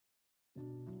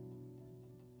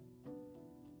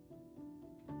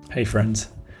Hey friends,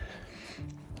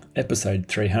 episode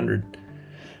 300.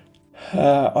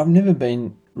 I've never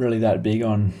been really that big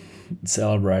on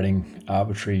celebrating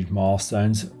arbitrary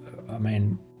milestones. I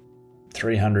mean,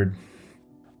 300,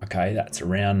 okay, that's a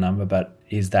round number, but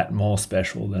is that more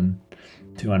special than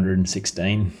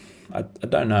 216? I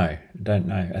don't know.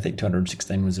 I think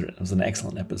 216 was an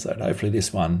excellent episode. Hopefully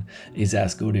this one is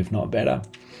as good, if not better.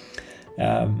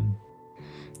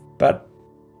 But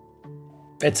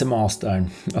it's a milestone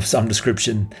of some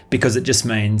description because it just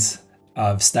means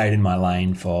I've stayed in my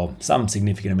lane for some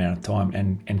significant amount of time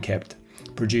and kept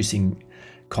producing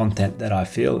content that I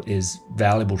feel is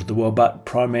valuable to the world. But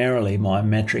primarily my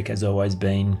metric has always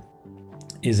been,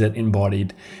 is it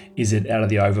embodied? Is it out of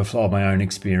the overflow of my own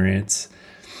experience?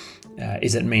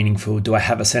 Is it meaningful? Do I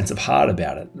have a sense of heart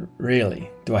about it? Really?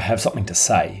 Do I have something to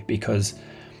say? Because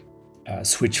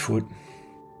Switchfoot,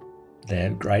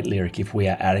 their great lyric, "If we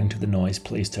are adding to the noise,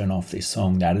 please turn off this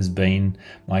song," that has been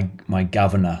my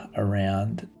governor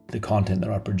around the content that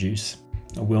I produce.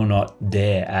 I will not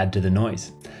dare add to the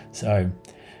noise. So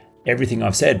everything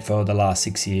I've said for the last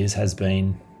 6 years has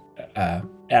been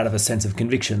out of a sense of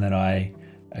conviction that I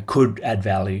could add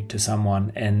value to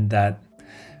someone, and that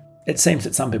it seems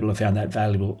that some people have found that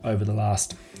valuable over the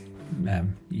last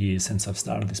years since I've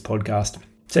started this podcast.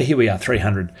 So here we are,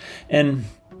 300. And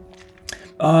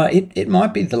it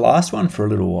might be the last one for a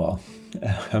little while.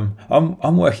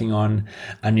 I'm working on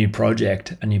a new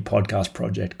podcast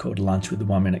project called Lunch with the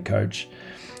 1 Minute Coach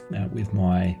with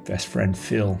my best friend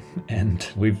Phil, and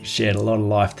we've shared a lot of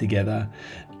life together.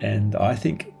 And I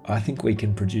think we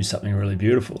can produce something really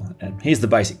beautiful. And here's the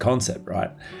basic concept, right?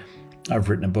 I've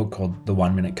written a book called The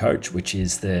 1 Minute Coach, which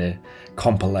is the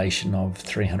compilation of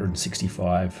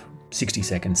 365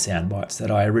 60-second sound bites that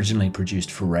I originally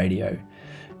produced for radio.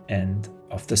 And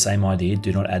off the same idea,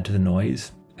 do not add to the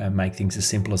noise, make things as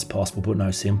simple as possible, but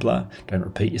no simpler. Don't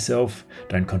repeat yourself,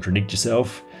 don't contradict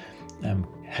yourself.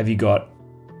 Have you got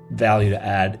value to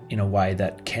add in a way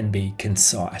that can be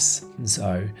concise? And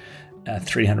so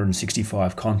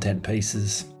 365 content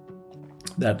pieces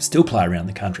that still play around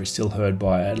the country, still heard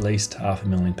by at least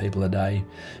 500,000 people a day,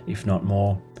 if not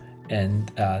more. And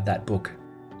that book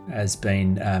has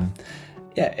been...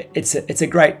 it's a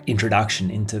great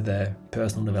introduction into the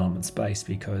personal development space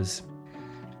because,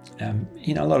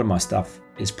 a lot of my stuff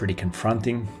is pretty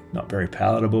confronting, not very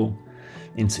palatable.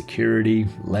 Insecurity,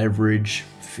 leverage,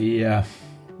 fear,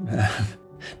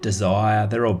 desire,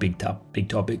 they're all big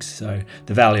topics. So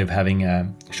the value of having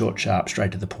a short, sharp,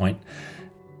 straight to the point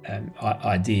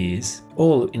ideas,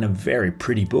 all in a very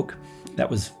pretty book. That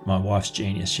was my wife's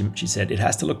genius. She said, it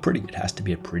has to look pretty. It has to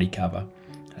be a pretty cover.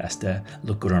 It has to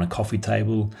look good on a coffee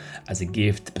table, as a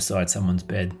gift beside someone's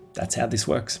bed. That's how this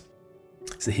works.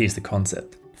 So here's the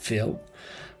concept. Phil,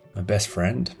 my best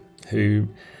friend, who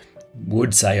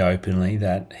would say openly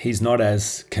that he's not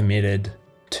as committed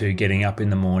to getting up in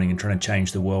the morning and trying to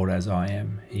change the world as I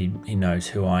am. He knows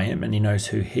who I am and he knows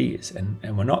who he is.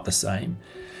 And we're not the same.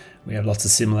 We have lots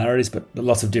of similarities, but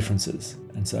lots of differences.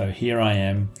 And so here I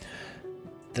am.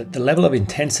 The level of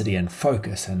intensity and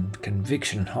focus and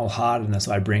conviction and wholeheartedness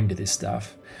I bring to this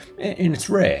stuff, and it's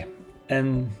rare.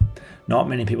 And not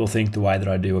many people think the way that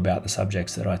I do about the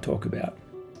subjects that I talk about.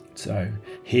 So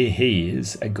here he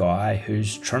is, a guy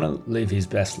who's trying to live his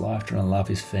best life, trying to love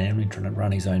his family, trying to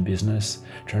run his own business,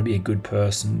 trying to be a good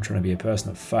person, trying to be a person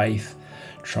of faith,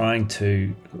 trying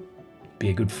to be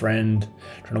a good friend,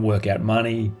 trying to work out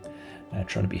money,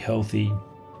 trying to be healthy.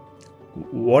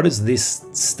 What does this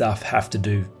stuff have to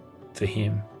do for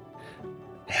him?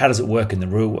 How does it work in the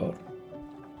real world?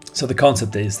 So the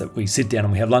concept is that we sit down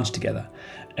and we have lunch together,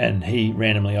 and he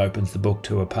randomly opens the book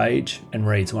to a page and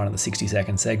reads one of the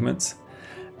 60-second segments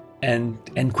and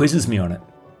quizzes me on it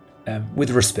with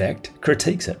respect,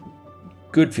 critiques it.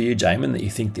 Good for you, Jamin, that you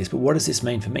think this, but what does this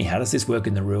mean for me? How does this work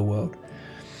in the real world?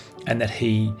 And that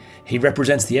he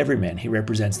represents the everyman. He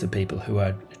represents the people who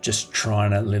are just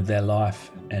trying to live their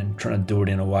life and trying to do it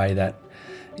in a way that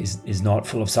is not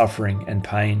full of suffering and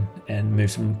pain and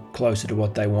moves them closer to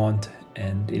what they want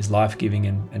and is life-giving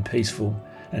and peaceful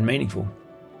and meaningful.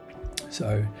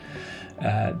 So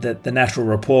the natural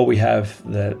rapport we have,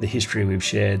 the history we've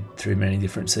shared through many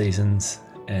different seasons,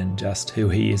 and just who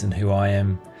he is and who I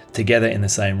am together in the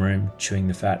same room chewing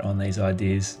the fat on these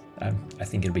ideas, I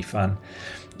think it'll be fun.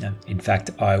 In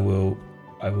fact, I will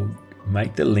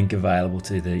make the link available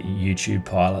to the YouTube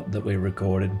pilot that we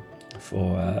recorded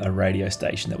for a radio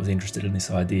station that was interested in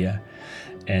this idea,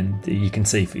 and you can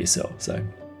see for yourself. So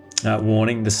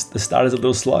warning, the start is a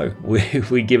little slow.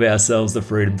 We give ourselves the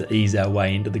freedom to ease our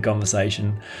way into the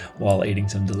conversation while eating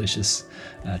some delicious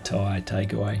Thai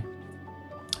takeaway.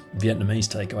 Vietnamese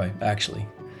takeaway, actually.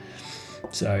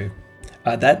 So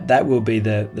that will be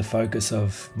the focus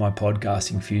of my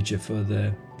podcasting future for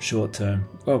the short term.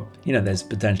 Well, there's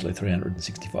potentially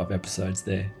 365 episodes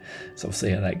there, so we'll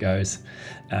see how that goes.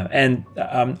 And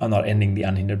I'm not ending the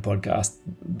Unhindered podcast.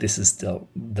 This is still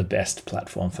the best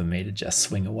platform for me to just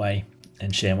swing away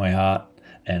and share my heart.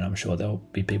 And I'm sure there'll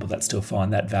be people that still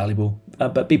find that valuable.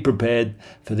 But be prepared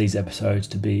for these episodes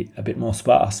to be a bit more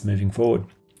sparse moving forward.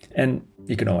 And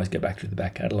you can always go back through the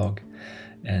back catalogue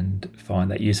and find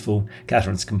that useful.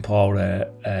 Catherine's compiled a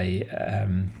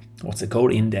what's it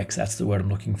called? Index. That's the word I'm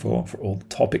looking for all the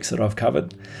topics that I've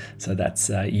covered. So that's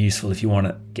useful. If you want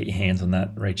to get your hands on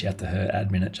that, reach out to her,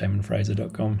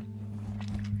 admin@jaminfraser.com.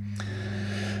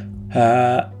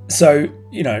 So,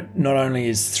 not only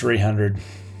is 300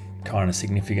 kind of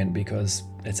significant because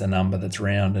it's a number that's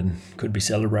round and could be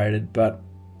celebrated, but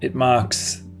it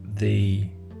marks the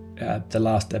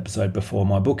last episode before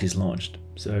my book is launched.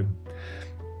 So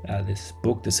this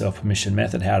book, The Self-Permission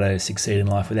Method, How to Succeed in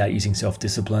Life Without Using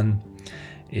Self-Discipline,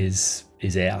 is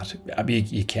out. I mean,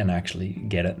 you can actually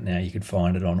get it now. You could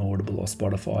find it on Audible or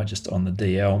Spotify, just on the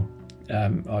DL.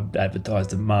 I've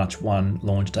advertised a March 1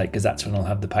 launch date because that's when I'll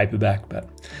have the paperback. But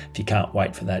if you can't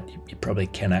wait for that, you probably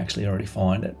can actually already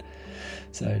find it.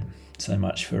 So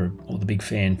much for all the big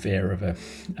fanfare of a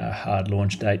hard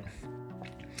launch date.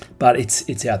 But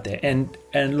it's out there. And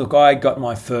look, I got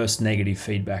my first negative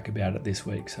feedback about it this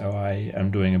week. So I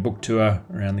am doing a book tour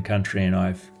around the country, and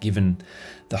I've given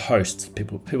the hosts,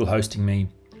 people hosting me,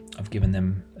 I've given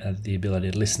them the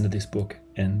ability to listen to this book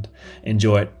and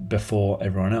enjoy it before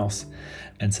everyone else.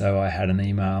 And so I had an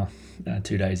email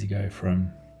 2 days ago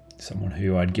from someone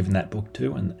who I'd given that book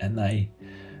to, and they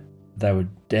were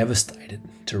devastated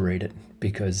to read it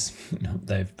because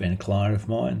they've been a client of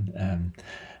mine,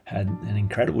 had an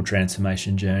incredible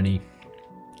transformation journey.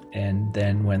 And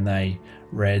then when they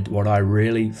read what I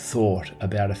really thought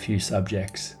about a few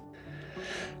subjects,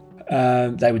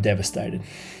 they were devastated.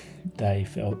 They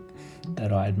felt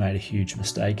that I had made a huge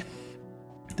mistake,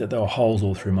 that there were holes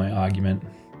all through my argument,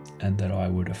 and that I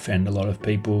would offend a lot of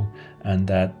people, and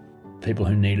that people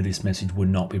who needed this message would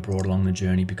not be brought along the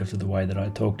journey because of the way that I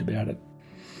talked about it.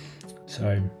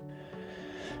 So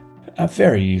a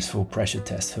very useful pressure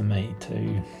test for me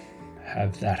to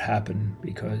have that happen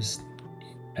because,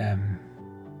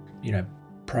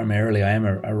 primarily I am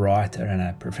a writer and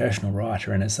a professional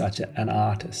writer and as such an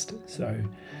artist. So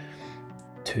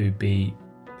to be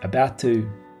about to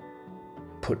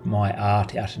put my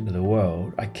art out into the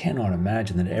world, I cannot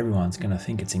imagine that everyone's going to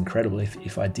think it's incredible.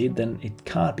 If I did, then it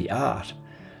can't be art.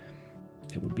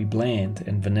 It would be bland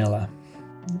and vanilla.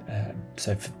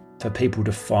 So for people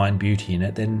to find beauty in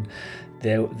it, then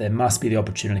there must be the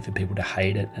opportunity for people to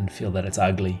hate it and feel that it's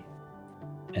ugly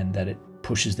and that it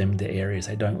pushes them into areas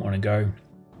they don't want to go.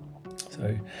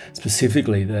 So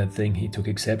specifically, the thing he took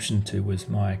exception to was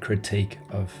my critique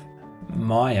of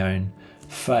my own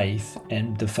faith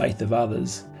and the faith of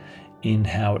others in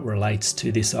how it relates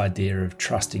to this idea of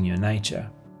trusting your nature.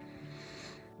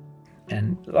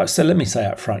 And so let me say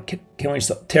up front, can we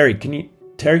stop? Terry, can you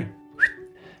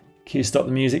stop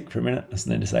the music for a minute? I just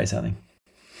need to say something.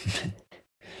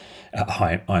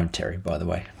 Hi, I'm Terry, by the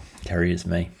way. Terry is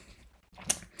me.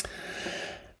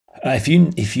 If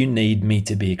you need me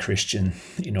to be a Christian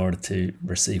in order to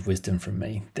receive wisdom from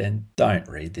me, then don't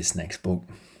read this next book,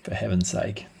 for heaven's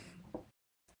sake,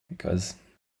 because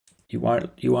you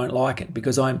won't like it.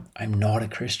 Because I'm not a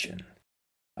Christian.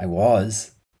 I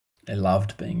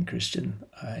loved being a Christian.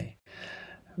 I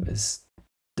was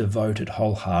devoted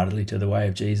wholeheartedly to the way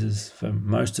of Jesus for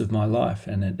most of my life,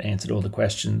 and it answered all the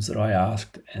questions that I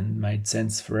asked and made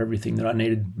sense for everything that I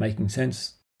needed making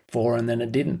sense for, and then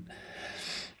it didn't.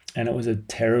 And it was a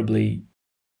terribly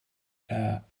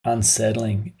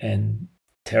unsettling and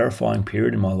terrifying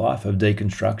period in my life of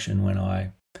deconstruction when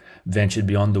I ventured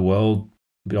beyond the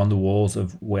walls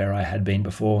of where I had been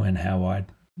before and how I'd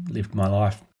lived my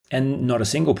life. And not a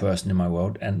single person in my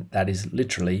world, and that is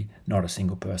literally not a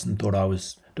single person, thought I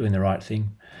was doing the right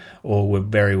thing, or were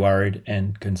very worried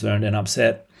and concerned and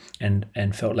upset and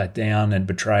felt let down and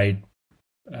betrayed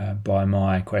by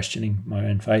my questioning my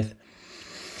own faith.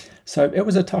 So it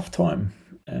was a tough time,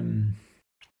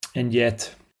 and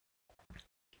yet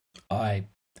I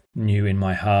knew in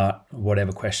my heart,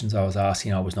 whatever questions I was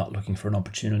asking, I was not looking for an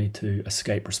opportunity to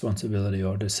escape responsibility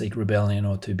or to seek rebellion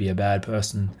or to be a bad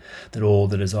person, that all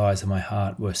the desires of my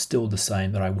heart were still the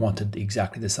same, that I wanted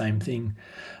exactly the same thing.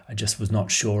 I just was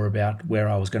not sure about where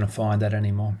I was going to find that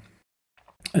anymore.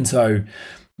 And so,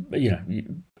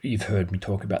 you've heard me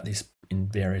talk about this in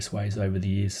various ways over the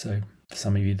years, so For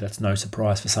some of you, that's no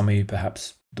surprise. For some of you,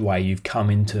 perhaps the way you've come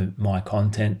into my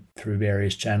content through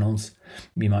various channels,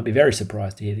 you might be very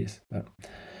surprised to hear this. But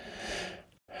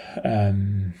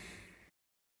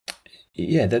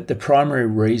the primary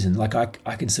reason, like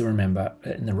I can still remember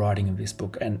in the writing of this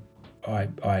book, and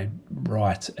I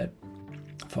write at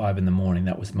 5 a.m.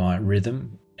 That was my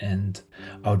rhythm, and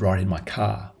I would write in my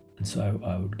car. And so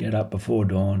I would get up before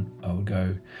dawn. I would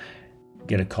go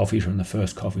get a coffee from the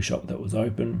first coffee shop that was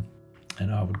open,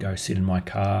 and I would go sit in my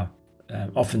car,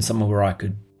 often somewhere where I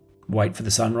could wait for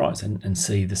the sunrise and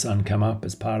see the sun come up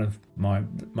as part of my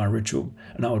ritual,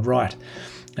 and I would write.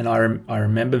 And I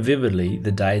remember vividly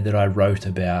the day that I wrote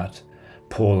about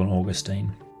Paul and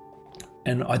Augustine,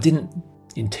 and I didn't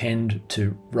intend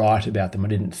to write about them. I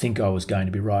didn't think I was going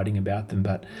to be writing about them,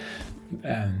 but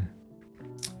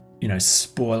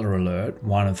spoiler alert,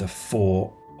 one of the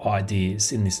 4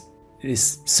 ideas in this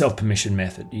self-permission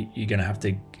method, you're going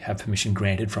to have permission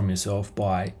granted from yourself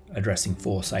by addressing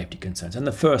 4 safety concerns. And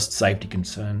the first safety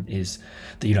concern is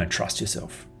that you don't trust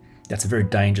yourself. That's a very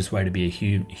dangerous way to be a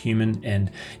human.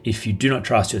 And if you do not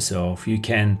trust yourself, you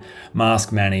can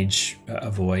mask, manage,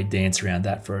 avoid, dance around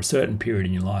that for a certain period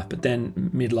in your life. But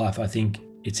then midlife, I think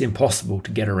it's impossible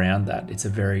to get around that. It's a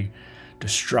very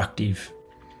destructive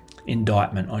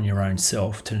indictment on your own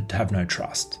self to have no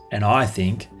trust. And I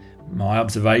think my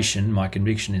observation, my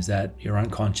conviction is that your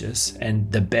unconscious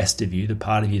and the best of you, the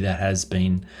part of you that has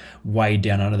been weighed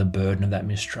down under the burden of that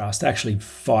mistrust, actually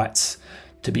fights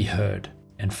to be heard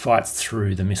and fights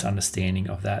through the misunderstanding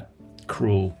of that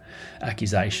cruel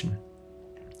accusation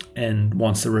and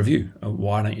wants a review of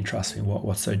why don't you trust me?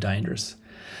 What's so dangerous?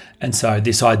 And so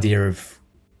this idea of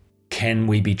can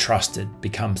we be trusted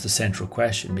becomes the central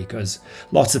question, because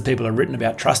lots of people have written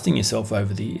about trusting yourself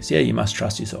over the years. Yeah, you must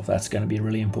trust yourself. That's going to be a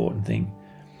really important thing.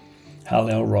 Hal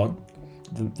Elrod,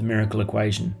 the miracle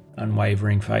equation,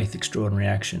 unwavering faith, extraordinary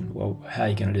action. Well, how are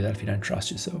you going to do that if you don't trust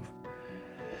yourself?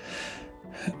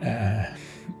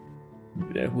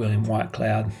 William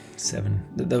Whitecloud, 7,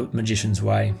 The Magician's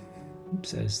Way,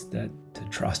 says that to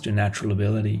trust your natural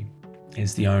ability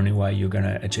is the only way you're going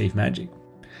to achieve magic.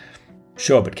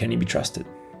 Sure, but can you be trusted?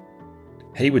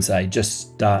 He would say,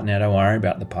 just start now, don't worry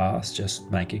about the past,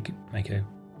 just make an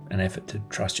effort to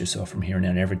trust yourself from here on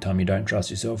out. And every time you don't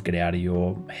trust yourself, get out of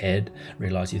your head,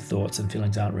 realise your thoughts and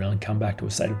feelings aren't real, and come back to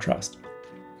a state of trust.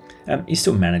 You're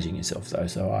still managing yourself though,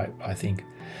 so I think,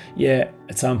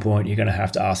 at some point you're going to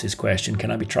have to ask this question, can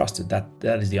I be trusted? That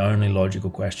is the only logical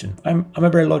question. I'm a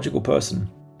very logical person,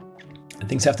 and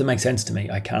things have to make sense to me.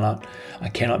 I cannot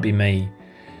be me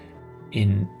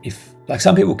if like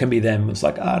some people can be them. It's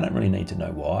like, I don't really need to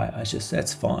know why.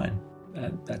 That's fine.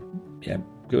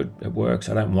 Good, it works.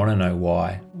 I don't want to know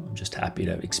why. I'm just happy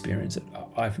to experience it.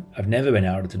 I've never been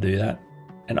able to do that,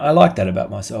 and I like that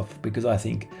about myself, because I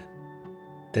think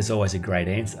there's always a great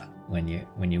answer when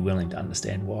you're willing to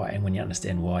understand why. And when you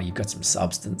understand why, you've got some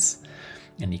substance,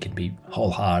 and you can be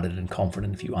wholehearted and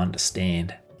confident if you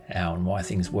understand how and why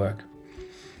things work.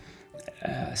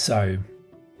 So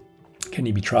can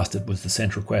you be trusted was the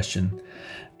central question.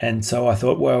 And so I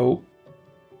thought, well,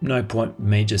 no point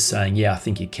me just saying, I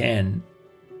think you can,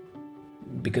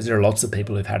 because there are lots of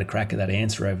people who've had a crack at that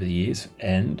answer over the years.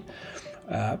 And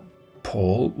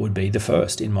Paul would be the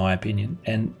first, in my opinion.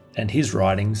 And his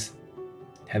writings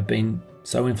have been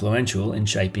so influential in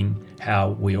shaping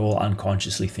how we all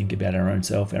unconsciously think about our own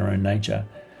self, our own nature.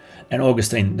 And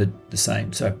Augustine, the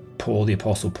same. So Paul, the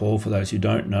Apostle Paul, for those who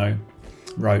don't know,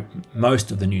 wrote most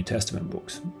of the New Testament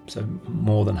books. So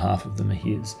more than half of them are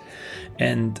his.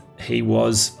 And he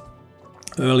was,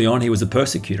 early on, he was a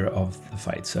persecutor of the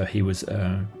faith. So he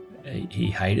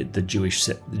hated the Jewish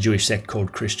sect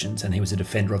called Christians, and he was a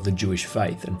defender of the Jewish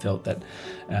faith, and felt that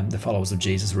the followers of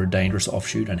Jesus were a dangerous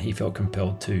offshoot, and he felt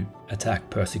compelled to attack,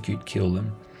 persecute, kill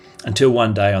them. Until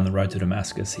one day on the road to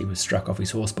Damascus, he was struck off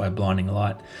his horse by a blinding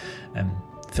light and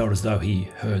felt as though he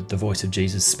heard the voice of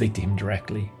Jesus speak to him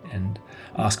directly and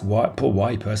ask, Paul, why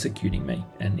are you persecuting me?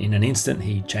 And in an instant,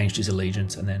 he changed his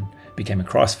allegiance and then became a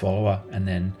Christ follower, and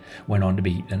then went on to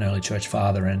be an early church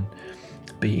father and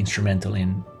be instrumental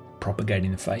in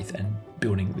propagating the faith and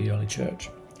building the early church.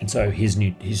 And so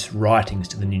his writings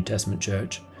to the New Testament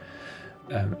church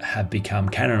have become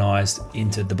canonized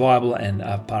into the Bible and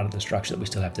are part of the structure that we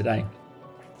still have today.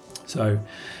 So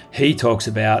he talks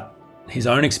about his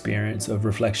own experience of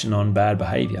reflection on bad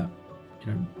behavior.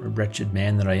 A wretched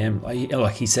man that I am.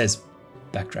 Like he says,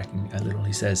 backtracking a little,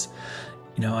 he says,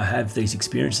 I have these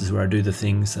experiences where I do the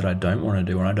things that I don't want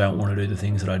to do, and I don't want to do the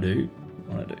things that I do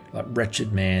want to do. Like,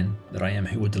 wretched man that I am,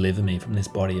 who would deliver me from this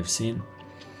body of sin?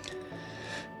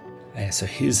 So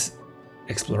his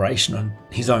exploration on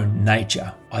his own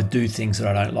nature. I do things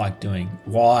that I don't like doing.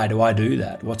 Why do I do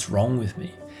that? What's wrong with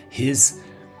me? His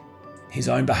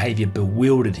own behavior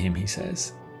bewildered him, he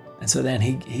says. And so then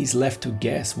he's left to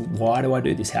guess, why do I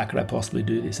do this? How could I possibly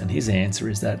do this? And his answer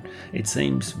is that it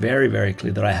seems very, very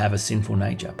clear that I have a sinful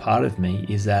nature. Part of me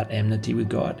is that enmity with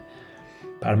God.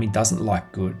 Part of me doesn't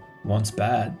like good, wants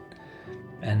bad.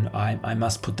 And I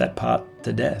must put that part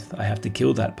to death. I have to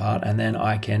kill that part, and then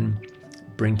I can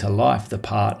bring to life the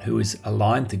part who is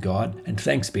aligned to God. And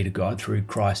thanks be to God through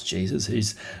Christ Jesus,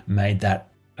 who's made that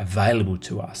available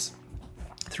to us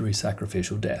through his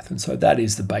sacrificial death. And so that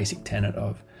is the basic tenet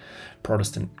of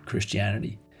Protestant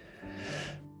Christianity,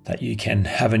 that you can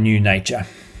have a new nature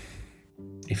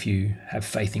if you have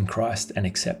faith in Christ and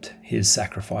accept his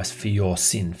sacrifice for your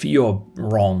sin, for your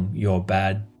wrong, your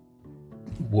bad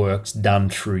works done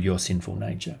through your sinful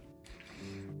nature.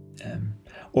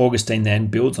 Augustine then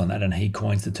builds on that, and he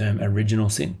coins the term original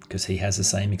sin because he has the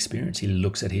same experience. He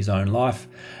looks at his own life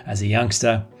as a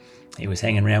youngster. He was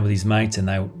hanging around with his mates, and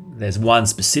there's one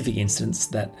specific instance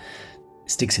that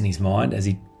sticks in his mind as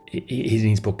he's in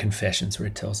his book Confessions, where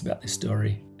he tells about this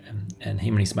story. And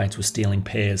him and his mates were stealing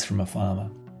pears from a farmer.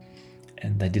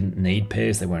 And they didn't need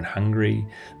pears. They weren't hungry.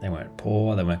 They weren't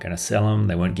poor. They weren't going to sell them.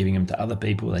 They weren't giving them to other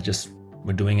people. They just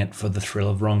were doing it for the thrill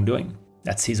of wrongdoing.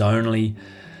 That's his only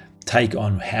take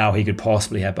on how he could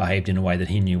possibly have behaved in a way that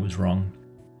he knew was wrong.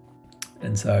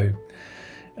 And so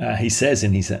he says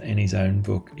in his own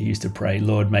book, he used to pray,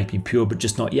 "Lord, make me pure, but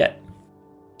just not yet."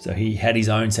 So he had his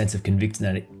own sense of conviction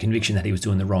that he was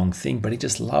doing the wrong thing, but he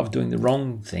just loved doing the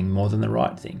wrong thing more than the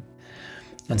right thing.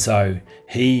 And so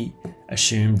he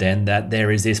assumed then that there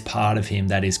is this part of him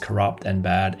that is corrupt and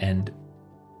bad, and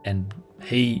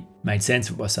he made sense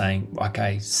of it by saying,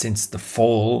 okay, since the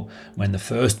fall, when the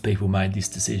first people made this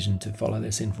decision to follow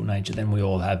their sinful nature, then we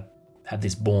all have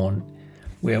this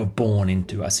we are born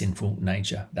into a sinful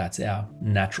nature. That's our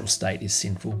natural state, is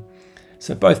sinful.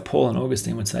 So both Paul and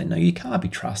Augustine would say, no, you can't be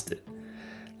trusted.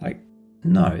 Like,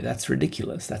 no, that's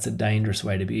ridiculous. That's a dangerous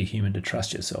way to be a human, to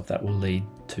trust yourself. That will lead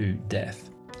to death.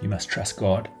 You must trust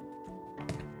God.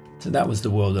 So that was the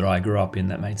world that I grew up in.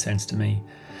 That made sense to me.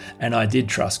 And I did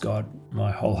trust God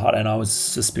my whole heart, and I was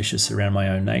suspicious around my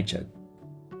own nature.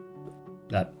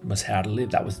 That was how to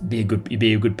live. That was be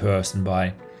a good person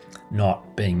by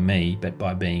not being me, but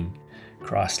by being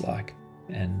Christ-like,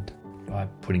 and by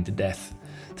putting to death,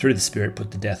 through the Spirit,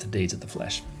 put to death the deeds of the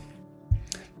flesh.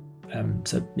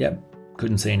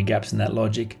 Couldn't see any gaps in that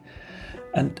logic,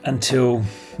 and until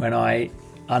when I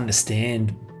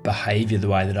understand behaviour the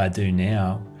way that I do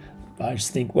now, I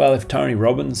just think, well, if Tony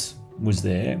Robbins was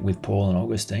there with Paul and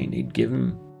Augustine, he'd give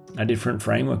him a different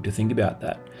framework to think about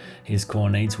that. His core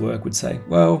needs work would say,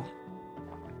 well,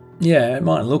 yeah, it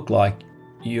might look like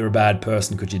you're a bad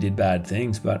person because you did bad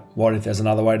things, but what if there's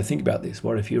another way to think about this?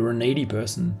 What if you're a needy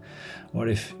person? What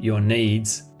if your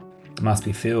needs must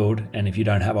be filled, and if you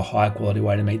don't have a high quality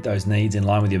way to meet those needs in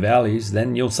line with your values,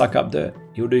 then you'll suck up dirt.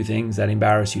 You'll do things that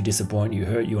embarrass you, disappoint you,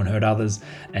 and hurt others,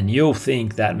 and you'll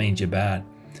think that means you're bad.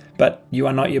 But you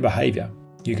are not your behaviour.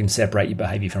 You can separate your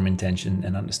behaviour from intention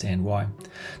and understand why.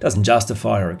 It doesn't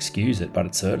justify or excuse it, but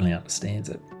it certainly understands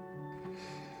it.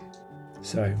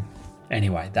 So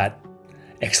anyway, that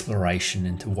exploration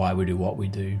into why we do what we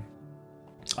do,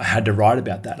 I had to write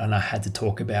about that, and I had to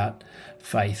talk about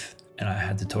faith, and I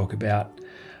had to talk about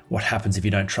what happens if you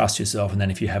don't trust yourself, and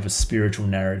then if you have a spiritual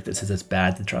narrative that says it's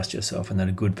bad to trust yourself and that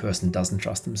a good person doesn't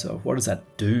trust themselves. What does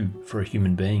that do for a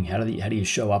human being? How do you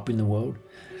show up in the world?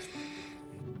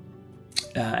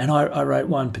 And I wrote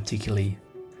one particularly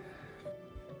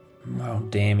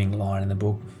damning line in the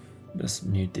book. Just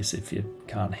mute this if you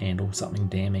can't handle something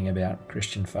damning about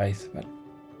Christian faith. But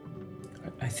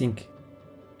I think,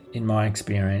 in my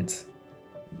experience,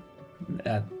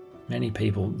 many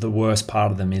people, the worst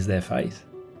part of them is their faith.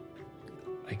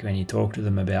 Like when you talk to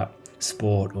them about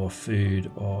sport or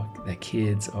food or their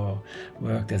kids or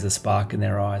work, there's a spark in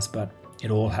their eyes, but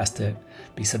it all has to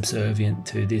be subservient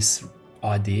to this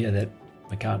idea that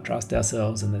we can't trust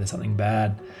ourselves and that there's something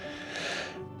bad.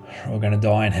 We're going to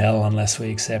die in hell unless we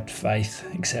accept faith,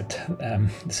 accept the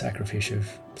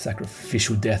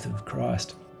sacrificial death of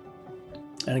Christ.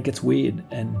 And it gets weird,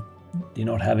 and you're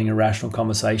not having a rational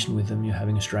conversation with them. You're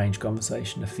having a strange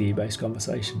conversation, a fear-based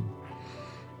conversation.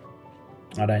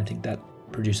 I don't think that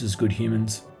produces good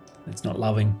humans. It's not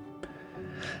loving.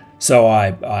 So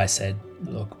I said,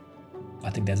 look, I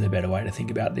think there's a better way to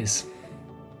think about this.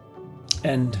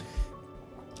 And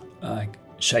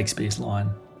Shakespeare's line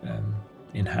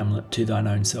in Hamlet, "To thine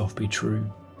own self be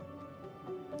true."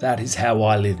 That is how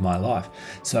I live my life.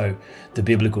 So the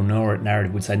biblical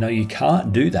narrative would say, no, you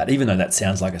can't do that. Even though that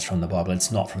sounds like it's from the Bible,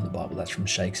 it's not from the Bible. That's from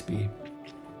Shakespeare.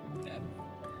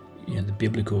 The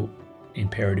biblical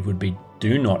imperative would be,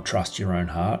 do not trust your own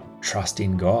heart, trust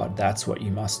in God. That's what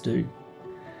you must do.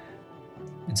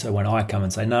 And so when I come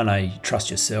and say, no, you trust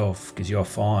yourself because you're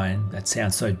fine, that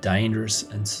sounds so dangerous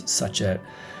and such a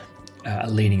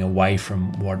leading away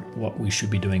from what we should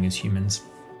be doing as humans.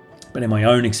 But in my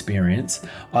own experience,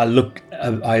 I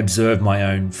observe my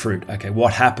own fruit. Okay,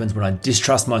 what happens when I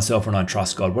distrust myself and I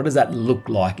trust God? What does that look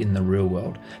like in the real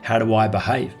world? How do I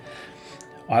behave?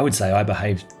 I would say I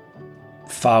behaved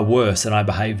far worse than I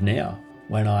behave now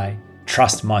when I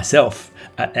trust myself.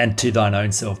 And to thine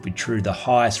own self be true. The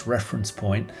highest reference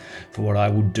point for what I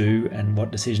will do and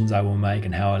what decisions I will make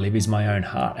and how I live is my own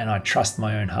heart, and I trust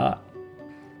my own heart.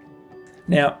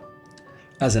 Now,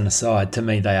 as an aside, to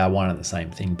me they are one and the same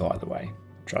thing, by the way.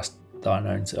 Trust thine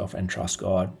own self and trust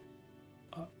God.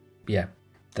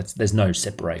 There's no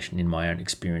separation in my own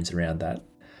experience around that,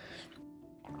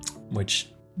 which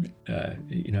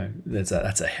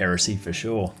that's a heresy for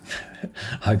sure.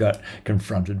 I got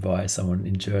confronted by someone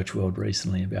in church world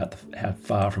recently about how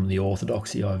far from the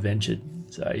orthodoxy I ventured.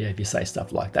 So if you say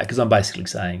stuff like that, because I'm basically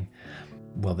saying,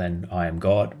 well, then I am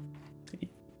God.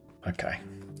 Okay,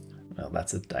 well,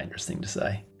 that's a dangerous thing to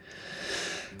say.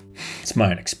 It's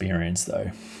my own experience,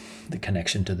 though. The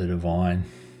connection to the divine,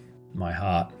 my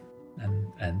heart,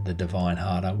 and the divine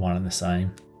heart are one and the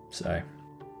same. So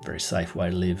very safe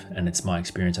way to live, and it's my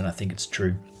experience, and I think it's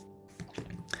true.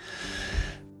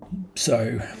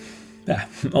 So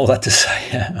all that to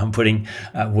say, I'm putting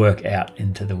work out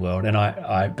into the world, and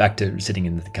I back to sitting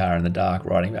in the car in the dark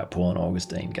writing about Paul and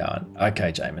Augustine, going,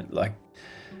 okay, Jamin,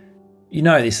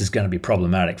 this is going to be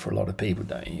problematic for a lot of people,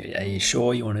 don't you? Are you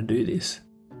sure you want to do this?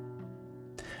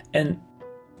 And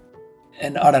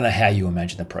I don't know how you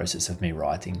imagine the process of me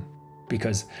writing,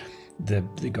 because the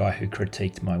guy who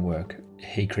critiqued my work,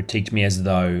 he critiqued me as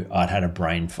though I'd had a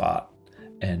brain fart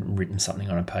and written something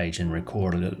on a page and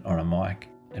recorded it on a mic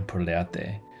and put it out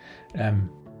there.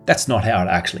 That's not how it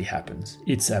actually happens.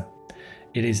 It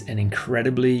is an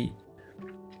incredibly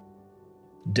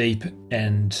deep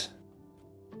and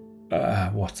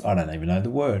I don't even know the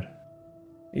word.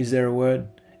 Is there a word?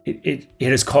 It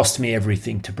has cost me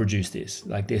everything to produce this.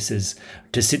 This is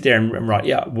to sit there and write.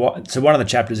 So one of the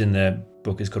chapters in the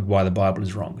book is called Why the Bible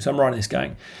is Wrong. So I'm writing this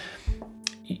going,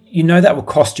 that will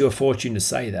cost you a fortune to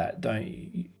say that, don't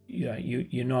you?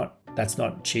 You're not, that's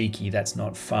not cheeky, that's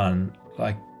not fun.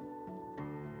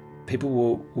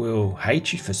 People will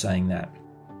hate you for saying that.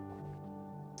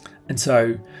 And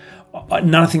so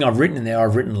nothing I've written in there,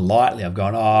 I've written lightly. I've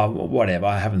gone, whatever,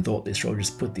 I haven't thought this through, I'll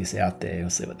just put this out there, we'll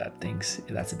see what that thinks.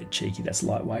 That's a bit cheeky, that's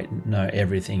lightweight. No,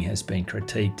 everything has been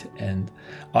critiqued, and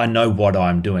I know what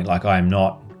I'm doing.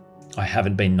 I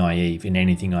haven't been naive in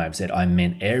anything I have said. I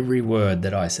meant every word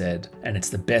that I said, and it's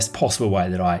the best possible way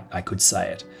that I could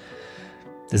say it.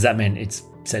 Does that mean it's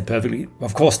said perfectly?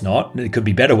 Of course not. There could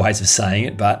be better ways of saying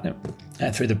it, but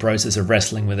through the process of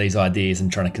wrestling with these ideas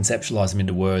and trying to conceptualize them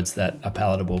into words that are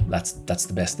palatable, that's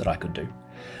the best that I could do.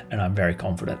 And I'm very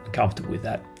confident and comfortable with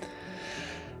that.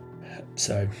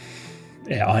 So,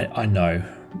 I know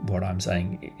what I'm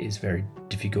saying is very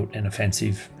difficult and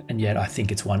offensive, and yet I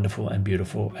think it's wonderful and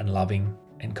beautiful and loving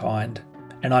and kind.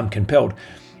 And I'm compelled.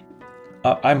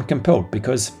 I'm compelled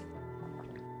because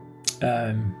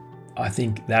I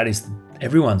think that is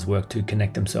everyone's work to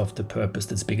connect themselves to purpose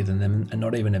that's bigger than them and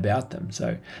not even about them.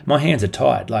 So my hands are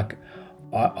tied.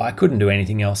 I couldn't do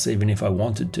anything else even if I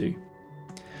wanted to.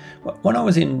 When I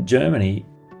was in Germany,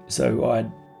 so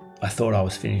I thought I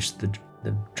was finished the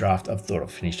draft. I've thought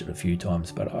I've finished it a few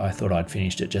times, but I thought I'd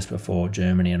finished it just before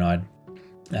Germany, and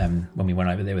when we went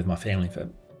over there with my family for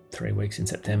 3 weeks in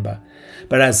September.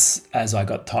 But as I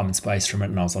got time and space from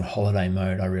it and I was on holiday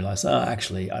mode, I realised,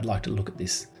 actually, I'd like to look at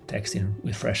this text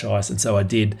with fresh eyes. And so I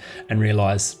did, and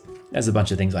realised there's a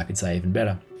bunch of things I could say even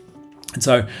better. And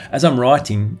so as I'm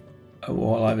writing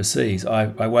while overseas, I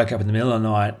woke up in the middle of the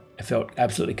night. I felt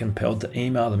absolutely compelled to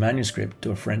email the manuscript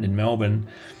to a friend in Melbourne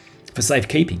for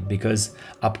safekeeping, because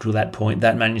up to that point,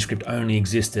 that manuscript only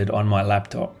existed on my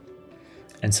laptop.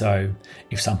 And so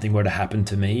if something were to happen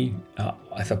to me,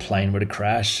 if a plane were to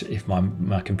crash, if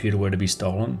my computer were to be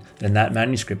stolen, then that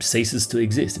manuscript ceases to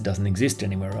exist. It doesn't exist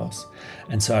anywhere else.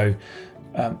 And so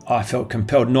I felt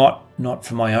compelled, not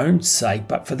for my own sake,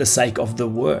 but for the sake of the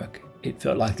work. It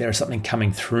felt like there is something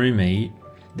coming through me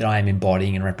that I am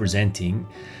embodying and representing,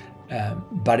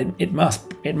 but it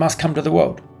must come to the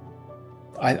world.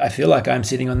 I feel like I'm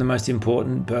sitting on the most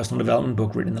important personal development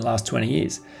book written in the last 20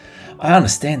 years. I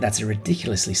understand that's a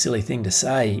ridiculously silly thing to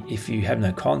say if you have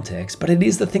no context, but it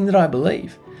is the thing that I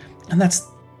believe. And that's,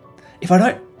 if I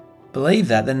don't believe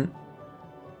that, then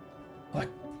like,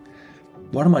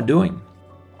 what am I doing?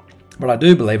 But I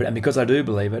do believe it, and because I do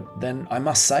believe it, then I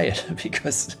must say it,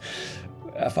 because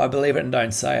if I believe it and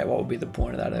don't say it, what would be the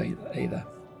point of that either?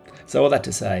 So all that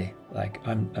to say, like,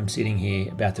 I'm sitting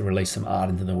here about to release some art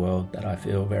into the world that I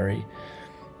feel very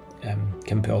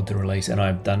compelled to release, and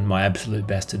I've done my absolute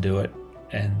best to do it,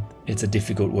 and it's a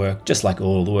difficult work, just like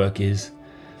all the work is.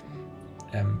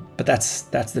 But that's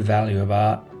the value of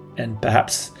art, and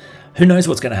perhaps who knows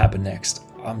what's going to happen next.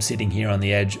 I'm sitting here on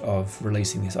the edge of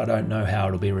releasing this. I don't know how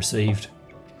it'll be received,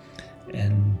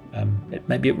 and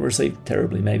maybe it will receive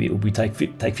terribly. Maybe it will take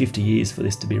 50 years for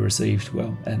this to be received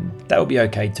well, and that will be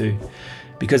okay too,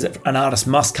 because an artist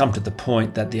must come to the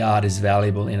point that the art is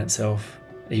valuable in itself,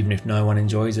 even if no one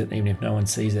enjoys it, even if no one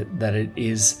sees it, that it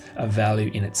is a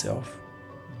value in itself.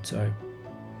 So,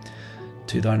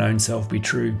 to thine own self be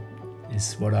true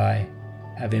is what I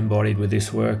have embodied with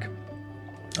this work.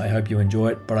 I hope you enjoy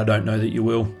it, but I don't know that you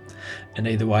will. And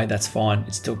either way, that's fine.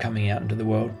 It's still coming out into the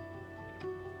world.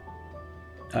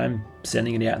 I'm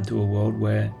sending it out into a world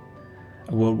where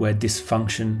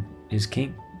dysfunction is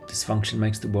king. Dysfunction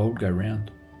makes the world go round.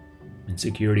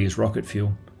 Insecurity is rocket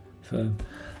fuel for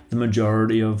the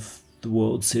majority of the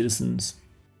world's citizens.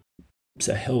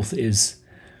 So health is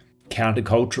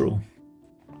countercultural.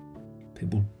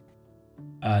 People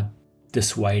are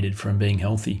dissuaded from being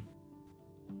healthy.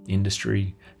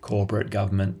 Industry, corporate,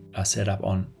 government are set up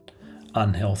on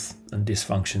unhealth and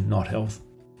dysfunction, not health.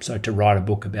 So to write a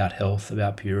book about health,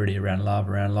 about purity, around love,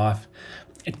 around life,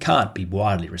 it can't be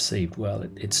widely received well.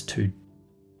 It's too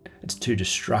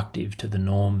destructive to the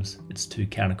norms. It's too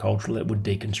countercultural. It would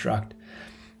deconstruct.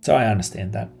 So I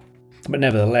understand that. But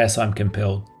nevertheless, I'm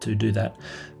compelled to do that.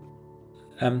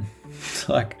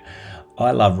 Like,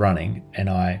 I love running, and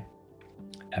I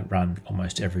run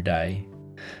almost every day.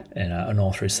 And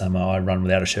all through summer, I run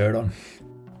without a shirt on.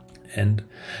 And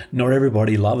not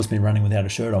everybody loves me running without a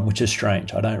shirt on, which is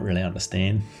strange. I don't really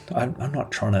understand. I'm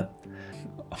not trying to...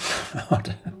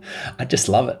 I just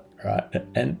love it, right?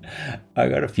 And I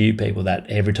got a few people that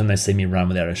every time they see me run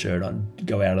without a shirt on,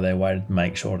 go out of their way to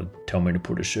make sure to tell me to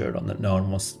put a shirt on, that no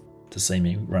one wants to see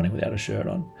me running without a shirt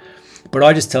on. But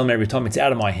I just tell them every time, it's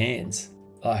out of my hands.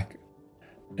 Like,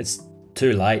 it's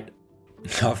too late.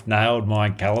 I've nailed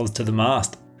my colours to the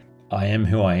mast. I am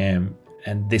who I am,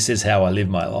 and this is how I live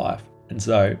my life. And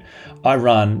so I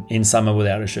run in summer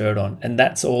without a shirt on, and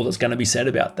that's all that's going to be said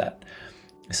about that.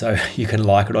 So you can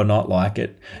like it or not like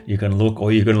it. You can look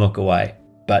or you can look away.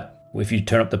 But if you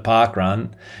turn up the park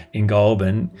run in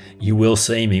Goulburn, you will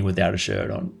see me without a shirt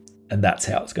on, and that's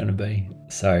how it's going to be.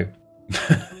 So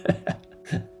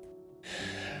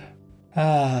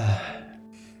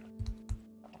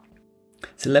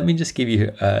So let me just give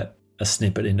you a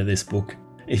snippet into this book,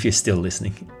 if you're still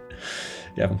listening.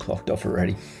 You haven't clocked off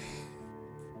already.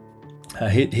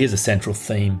 Here's a central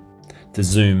theme to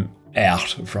zoom out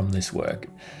from this work.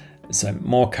 So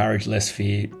more courage, less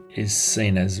fear is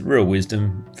seen as real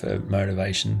wisdom for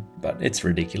motivation, but it's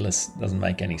ridiculous. It doesn't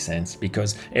make any sense,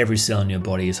 because every cell in your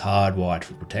body is hardwired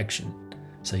for protection.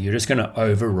 So you're just going to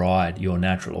override your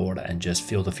natural order and just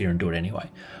feel the fear and do it anyway.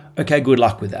 Okay, good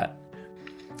luck with that.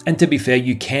 And to be fair,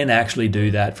 you can actually do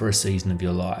that for a season of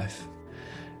your life.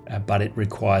 But it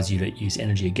requires you to use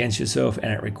energy against yourself,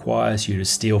 and it requires you to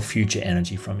steal future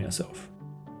energy from yourself.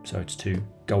 So it's to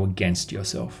go against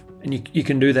yourself. And you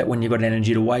can do that when you've got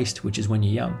energy to waste, which is when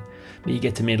you're young. But you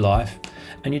get to midlife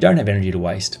and you don't have energy to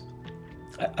waste.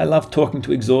 I love talking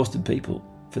to exhausted people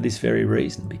for this very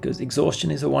reason, because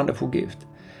exhaustion is a wonderful gift.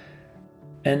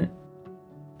 And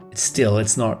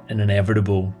it's not an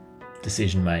inevitable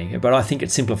decision maker, but I think it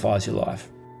simplifies your life.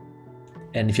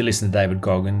 And if you listen to David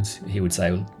Goggins, he would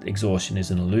say, well, exhaustion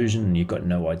is an illusion and you've got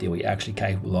no idea what you're actually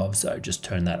capable of, so just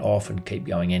turn that off and keep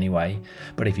going anyway.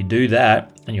 But if you do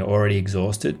that and you're already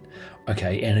exhausted,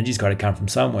 okay, energy's got to come from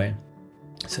somewhere.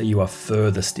 So you are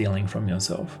further stealing from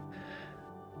yourself.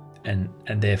 And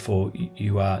therefore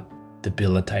you are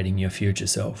debilitating your future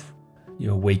self.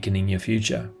 You're weakening your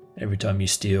future every time you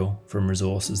steal from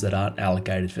resources that aren't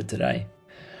allocated for today.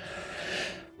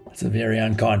 It's a very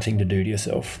unkind thing to do to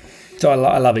yourself. So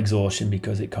I love exhaustion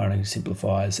because it kind of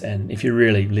simplifies. And if you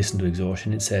really listen to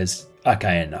exhaustion, it says,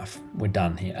 okay, enough. We're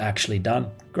done here. Actually done.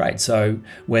 Great. So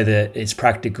whether it's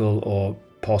practical or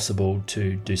possible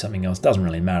to do something else doesn't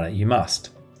really matter. You must,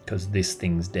 because this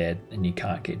thing's dead and you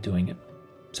can't keep doing it.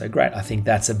 So great. I think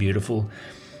that's a beautiful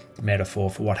metaphor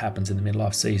for what happens in the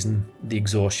midlife season, the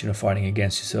exhaustion of fighting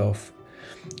against yourself.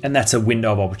 And that's a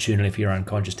window of opportunity for your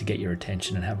unconscious to get your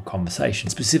attention and have a conversation,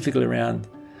 specifically around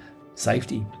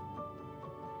safety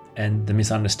and the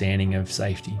misunderstanding of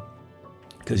safety.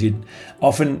 Because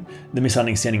often the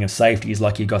misunderstanding of safety is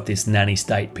like you got this nanny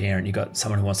state parent, you got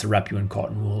someone who wants to wrap you in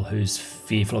cotton wool, who's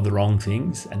fearful of the wrong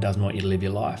things and doesn't want you to live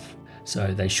your life.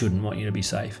 So they shouldn't want you to be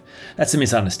safe. That's a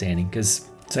misunderstanding, because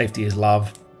safety is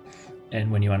love. And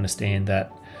when you understand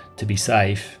that to be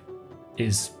safe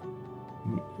is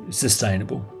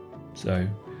sustainable. So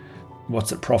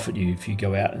what's it profit you if you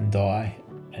go out and die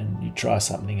and you try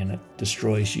something and it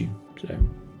destroys you? So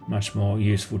much more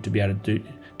useful to be able to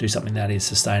do something that is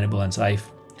sustainable and safe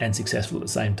and successful at the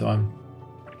same time.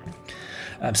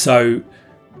 So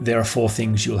there are 4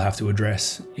 things you'll have to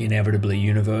address inevitably,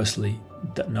 universally,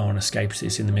 that no one escapes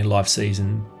this in the midlife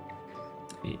season.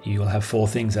 You'll have 4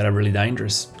 things that are really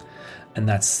dangerous, and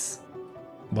that's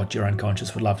what your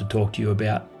unconscious would love to talk to you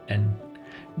about and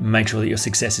make sure that your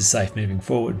success is safe moving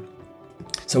forward.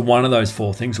 So one of those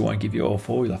 4 things, I won't give you all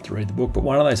 4, you'll have to read the book, but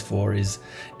one of those 4 is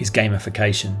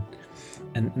gamification.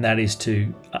 And that is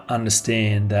to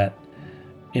understand that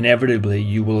inevitably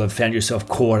you will have found yourself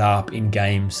caught up in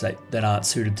games that aren't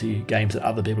suited to you, games that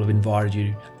other people have invited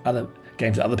you to,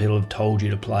 games that other people have told you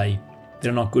to play.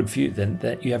 They're not good for you, then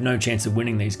that you have no chance of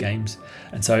winning these games.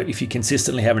 And so if you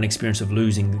consistently have an experience of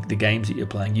losing the games that you're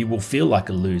playing, you will feel like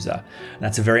a loser. And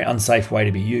that's a very unsafe way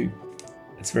to be you.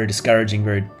 It's very discouraging,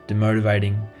 very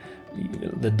demotivating.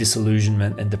 The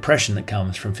disillusionment and depression that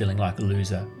comes from feeling like a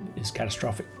loser is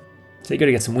catastrophic. So you've got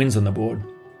to get some wins on the board.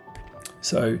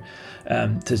 So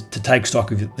to take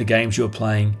stock of the games you're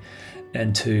playing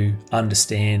and to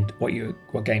understand what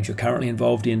games you're currently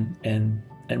involved in,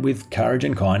 and with courage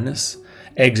and kindness,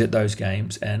 exit those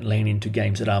games and lean into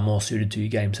games that are more suited to you,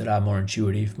 games that are more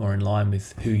intuitive, more in line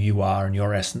with who you are and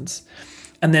your essence.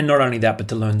 And then not only that, but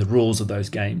to learn the rules of those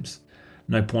games.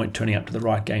 No point turning up to the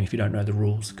right game if you don't know the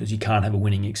rules, because you can't have a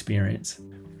winning experience.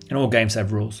 And all games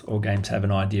have rules. All games have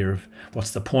an idea of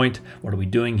what's the point, what are we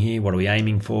doing here, what are we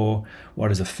aiming for,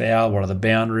 what is a foul, what are the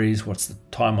boundaries, what's the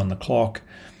time on the clock,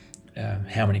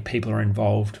 how many people are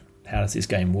involved, how does this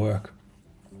game work.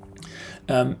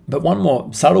 But one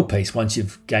more subtle piece, once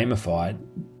you've gamified,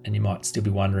 and you might still be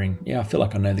wondering, I feel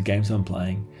like I know the games I'm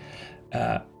playing,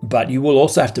 but you will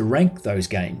also have to rank those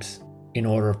games in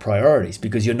order of priorities,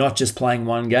 because you're not just playing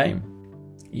one game.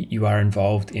 You are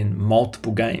involved in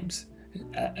multiple games,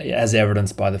 as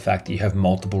evidenced by the fact that you have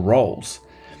multiple roles.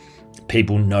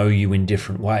 People know you in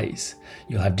different ways.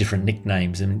 You'll have different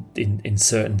nicknames in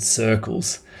certain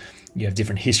circles. You have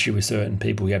different history with certain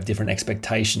people. You have different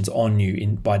expectations on you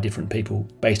by different people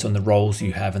based on the roles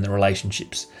you have and the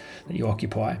relationships that you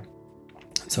occupy.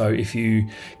 So if you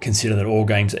consider that all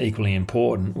games are equally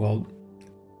important, well,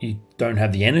 you don't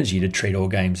have the energy to treat all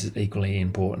games as equally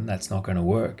important. That's not going to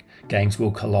work. Games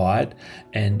will collide,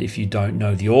 and if you don't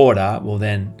know the order, well,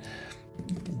 then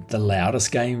the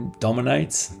loudest game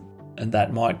dominates, and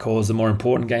that might cause the more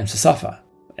important games to suffer.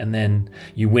 And then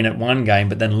you win at one game,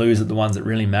 but then lose at the ones that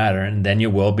really matter, and then your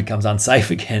world becomes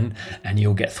unsafe again, and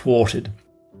you'll get thwarted.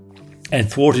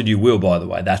 And thwarted you will, by the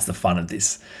way. That's the fun of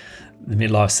this. The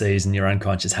midlife season, your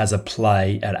unconscious has a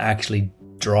play at actually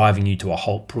driving you to a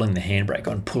halt, pulling the handbrake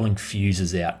on, pulling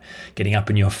fuses out, getting up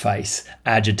in your face,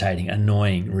 agitating,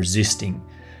 annoying, resisting.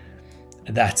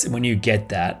 That's when you get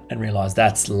that and realize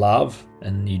that's love,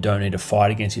 and you don't need to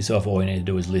fight against yourself. All you need to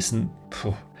do is listen.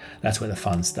 That's where the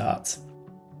fun starts.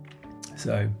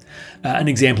 So an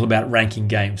example about ranking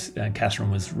games,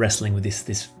 Catherine was wrestling with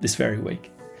this very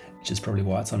week, which is probably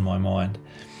why it's on my mind.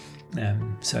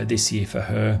 So this year for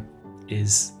her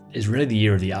is really the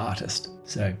year of the artist.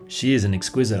 So she is an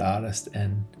exquisite artist,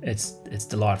 and it's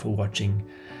delightful watching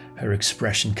her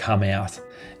expression come out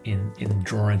in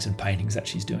drawings and paintings that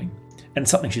she's doing. And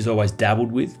it's something she's always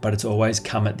dabbled with, but it's always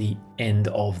come at the end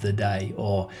of the day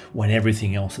or when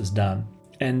everything else is done.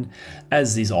 And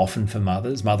as is often for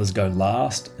mothers go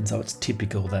last, and so it's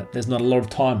typical that there's not a lot of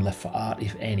time left for art,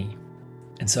 if any.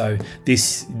 And so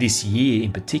this year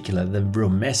in particular, the real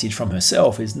message from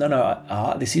herself is,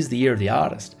 art, this is the year of the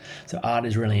artist. So art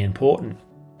is really important.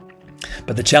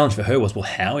 But the challenge for her was, well,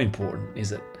 how important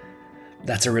is it?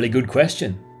 That's a really good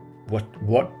question.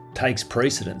 What takes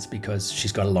precedence? Because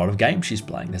she's got a lot of games she's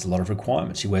playing. There's a lot of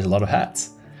requirements. She wears a lot of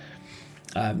hats.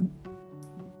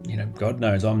 God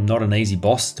knows I'm not an easy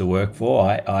boss to work for.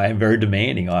 I am very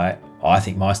demanding. I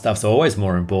think my stuff's always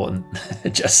more important.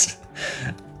 It's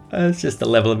just the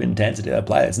level of intensity I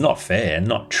play. It's not fair,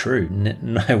 not true.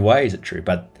 No way is it true.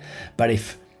 But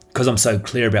because I'm so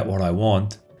clear about what I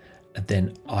want,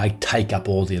 then I take up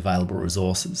all the available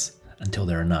resources. until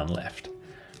there are none left.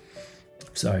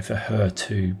 So for her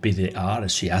to be the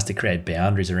artist, she has to create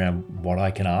boundaries around what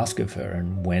I can ask of her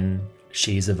and when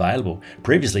she's available.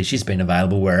 Previously, she's been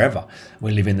available wherever.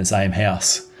 We live in the same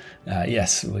house.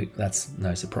 That's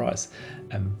no surprise.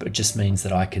 But it just means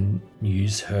that I can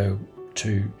use her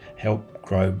to help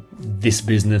grow this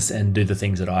business and do the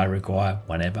things that I require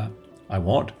whenever I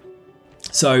want.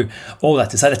 So all that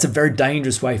to say, that's a very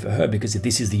dangerous way for her, because if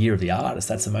this is the year of the artist,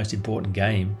 that's the most important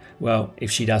game. Well,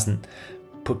 if she doesn't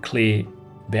put clear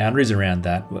boundaries around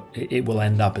that, it will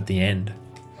end up at the end.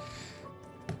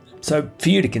 So for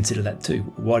you to consider that too.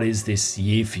 What is this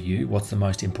year for you? What's the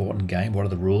most important game? What are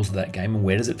the rules of that game? And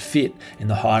where does it fit in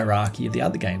the hierarchy of the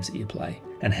other games that you play?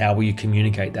 And how will you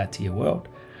communicate that to your world?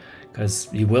 Because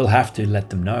you will have to let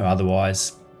them know.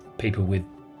 Otherwise, people with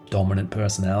dominant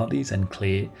personalities and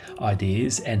clear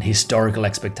ideas and historical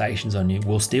expectations on you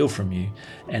will steal from you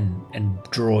and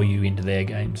draw you into their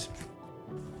games.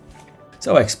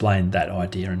 So I explained that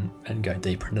idea and go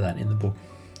deeper into that in the book,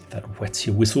 if that wets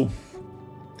your whistle.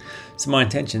 So my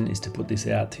intention is to put this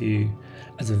out to you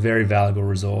as a very valuable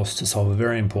resource to solve a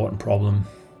very important problem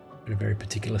at a very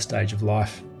particular stage of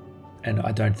life. And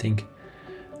I don't think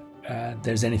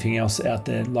there's anything else out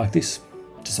there like this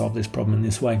to solve this problem in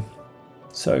this way.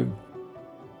 So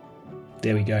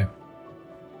there we go.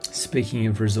 Speaking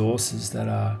of resources that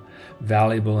are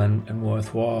valuable and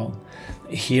worthwhile,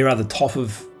 here are the top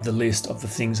of the list of the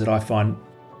things that I find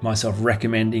myself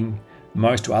recommending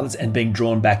most to others and being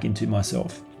drawn back into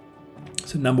myself.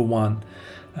 So number one,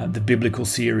 the Biblical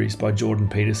series by Jordan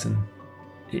Peterson.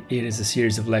 It is a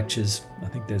series of lectures. I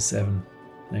think there's 7,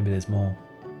 maybe there's more.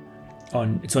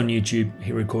 It's on YouTube.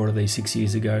 He recorded these 6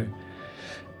 years ago.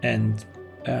 And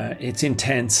it's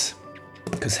intense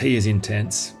because he is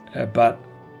intense, but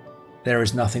there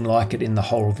is nothing like it in the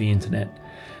whole of the internet.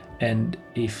 And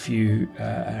if you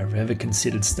have ever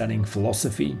considered studying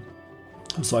philosophy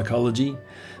or psychology,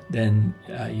 then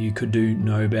you could do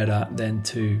no better than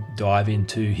to dive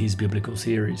into his biblical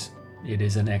series. It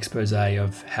is an expose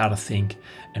of how to think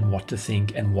and what to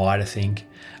think and why to think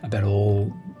about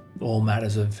all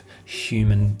matters of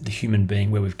the human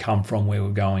being, where we've come from, where we're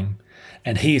going.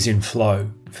 And he is in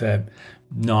flow for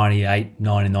 98,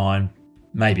 99,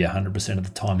 maybe 100% of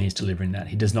the time he's delivering that.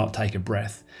 He does not take a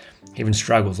breath. He even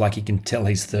struggles, like he can tell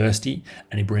he's thirsty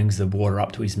and he brings the water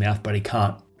up to his mouth, but he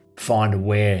can't find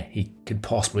where he could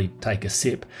possibly take a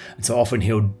sip. And so often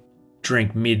he'll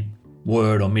drink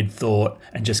mid-word or mid-thought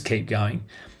and just keep going.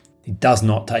 He does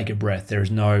not take a breath. There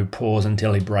is no pause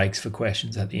until he breaks for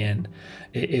questions at the end.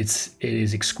 It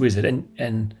is exquisite.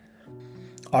 And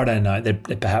I don't know,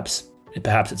 perhaps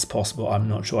it's possible. I'm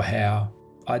not sure how.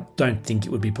 I don't think it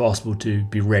would be possible to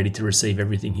be ready to receive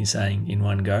everything he's saying in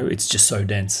one go. It's just so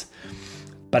dense.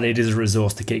 But it is a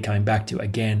resource to keep coming back to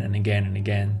again and again and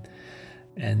again,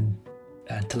 and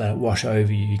to let it wash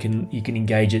over you. You can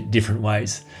engage it different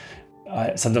ways.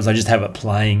 Sometimes I just have it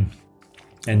playing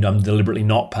and I'm deliberately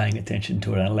not paying attention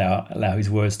to it and allow his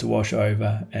words to wash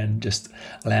over and just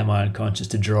allow my unconscious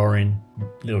to draw in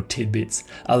little tidbits.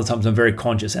 Other times I'm very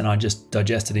conscious and I just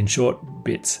digest it in short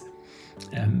bits.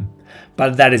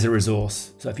 But that is a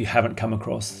resource. So if you haven't come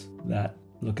across that,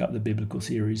 look up the Biblical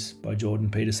series by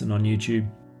Jordan Peterson on YouTube.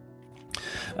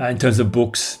 In terms of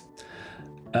books,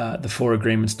 The 4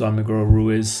 Agreements, Don Miguel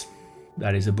Ruiz,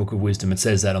 that is a book of wisdom. It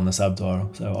says that on the subtitle,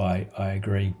 so I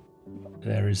agree.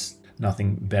 There is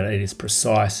nothing better. It is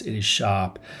precise, it is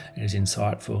sharp, it is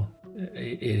insightful.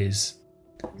 It is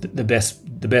the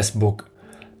best book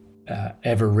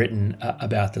ever written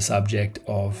about the subject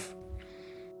of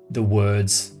the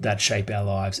words that shape our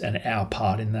lives and our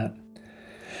part in that.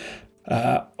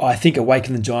 I think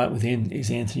Awaken the Giant Within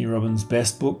is Anthony Robbins'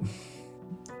 best book.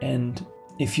 And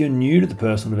if you're new to the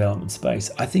personal development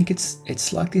space, I think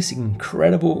it's like this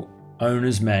incredible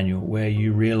owner's manual where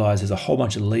you realize there's a whole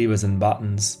bunch of levers and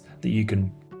buttons that you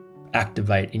can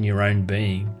activate in your own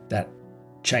being that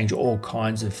change all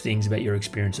kinds of things about your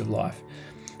experience of life,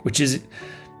 which is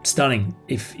stunning.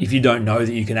 If you don't know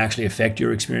that you can actually affect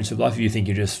your experience of life, if you think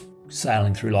you're just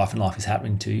sailing through life and life is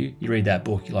happening to you, you read that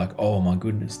book, you're like, oh my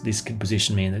goodness, this could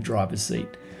position me in the driver's seat.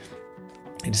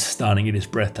 It is stunning. It is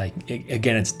breathtaking.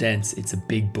 Again, it's dense. It's a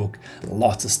big book.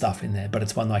 Lots of stuff in there, but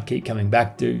it's one that I keep coming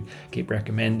back to, keep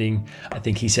recommending. I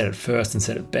think he said it first and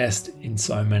said it best in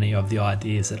so many of the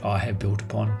ideas that I have built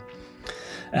upon.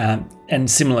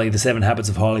 And similarly, The 7 Habits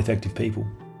of Highly Effective People,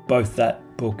 both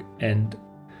that book and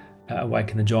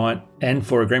Awaken the Giant and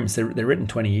 4 Agreements, they're written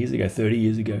 20 years ago, 30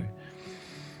 years ago.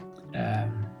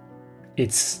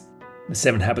 It's The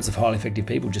 7 Habits of Highly Effective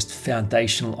People, just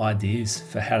foundational ideas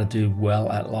for how to do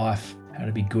well at life, how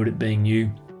to be good at being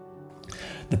you.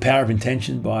 The Power of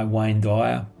Intention by Wayne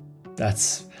Dyer.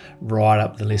 That's right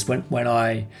up the list. When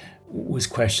I was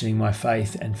questioning my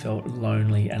faith and felt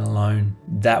lonely and alone,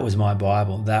 that was my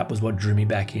Bible. That was what drew me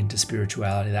back into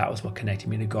spirituality. That was what connected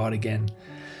me to God again.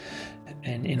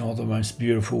 And in all the most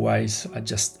beautiful ways, I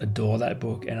just adore that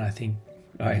book. And I think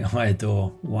I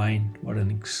adore Wayne. What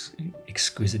an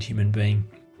exquisite human being.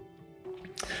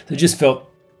 So just felt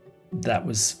that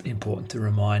was important to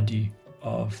remind you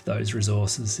of those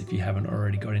resources if you haven't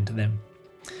already got into them.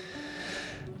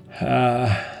 All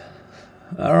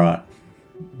right,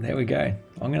 there we go.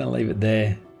 I'm going to leave it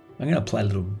there. I'm going to play a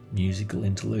little musical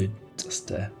interlude just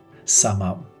to sum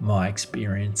up my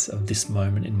experience of this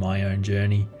moment in my own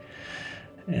journey.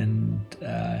 And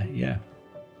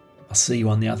I'll see you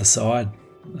on the other side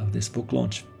of this book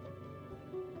launch.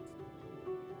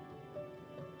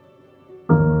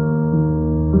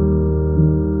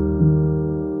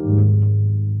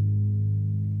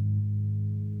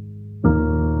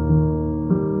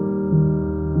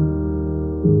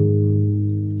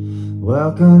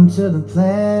 Welcome to the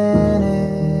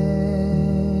planet.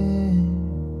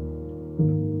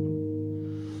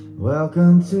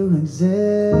 Welcome to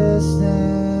existence.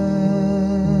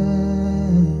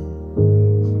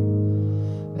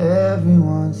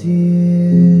 Everyone's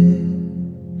here.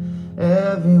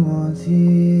 Everyone's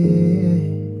here.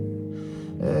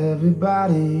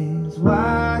 Everybody's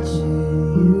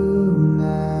watching you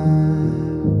now.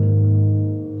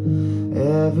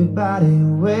 Everybody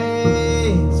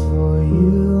waits for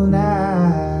you now.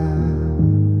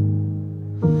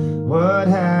 What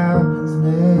happens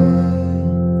next?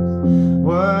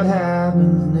 What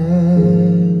happens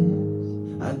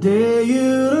next? I dare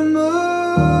you to move.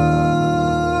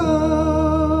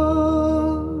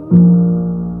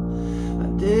 I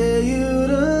dare you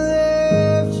to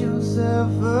lift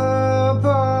yourself up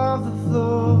off the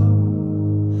floor.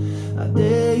 I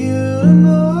dare you to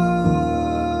move.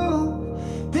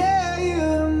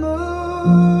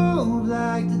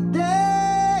 Like the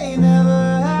day never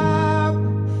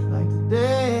happened, like the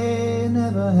day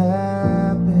never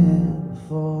happened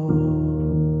before.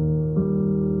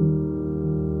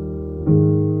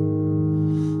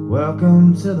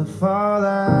 Welcome to the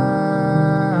fallout.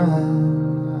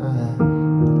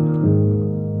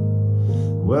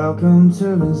 Welcome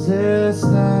to resistance.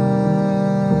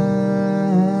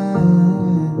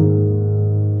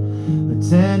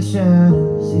 Attention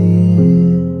is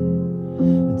here.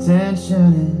 Attention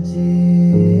is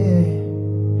here.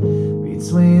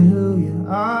 Between who you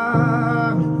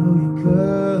are and who you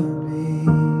could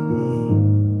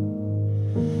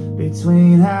be.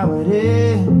 Between how it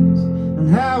is and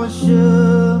how it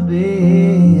should be.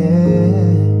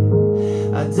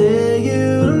 Yeah. I dare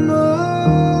you to move.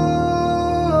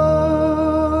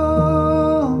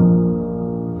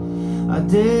 I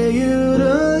dare you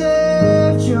to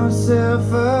lift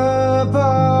yourself up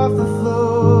off the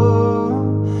floor.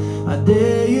 I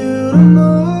dare you to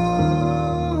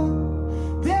move,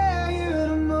 dare you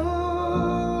to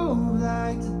move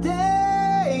like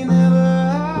today never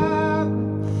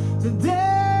happened,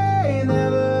 today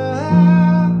never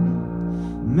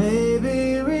happened.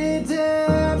 Maybe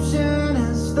redemption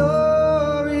has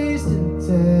stories to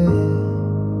tell.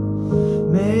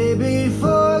 Maybe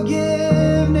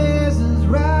forgiveness is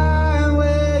right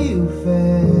where you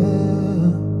fell.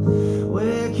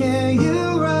 Where can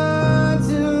you run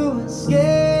to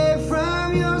escape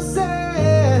from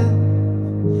yourself?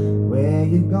 Where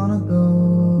you gonna go?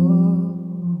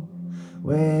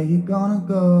 Where you gonna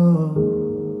go?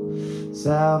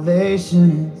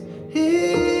 Salvation is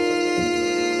here.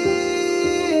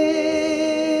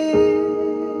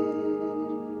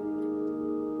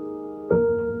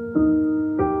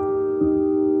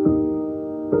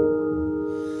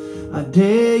 I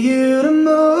dare you to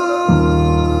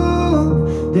move,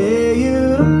 dare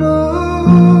you to move.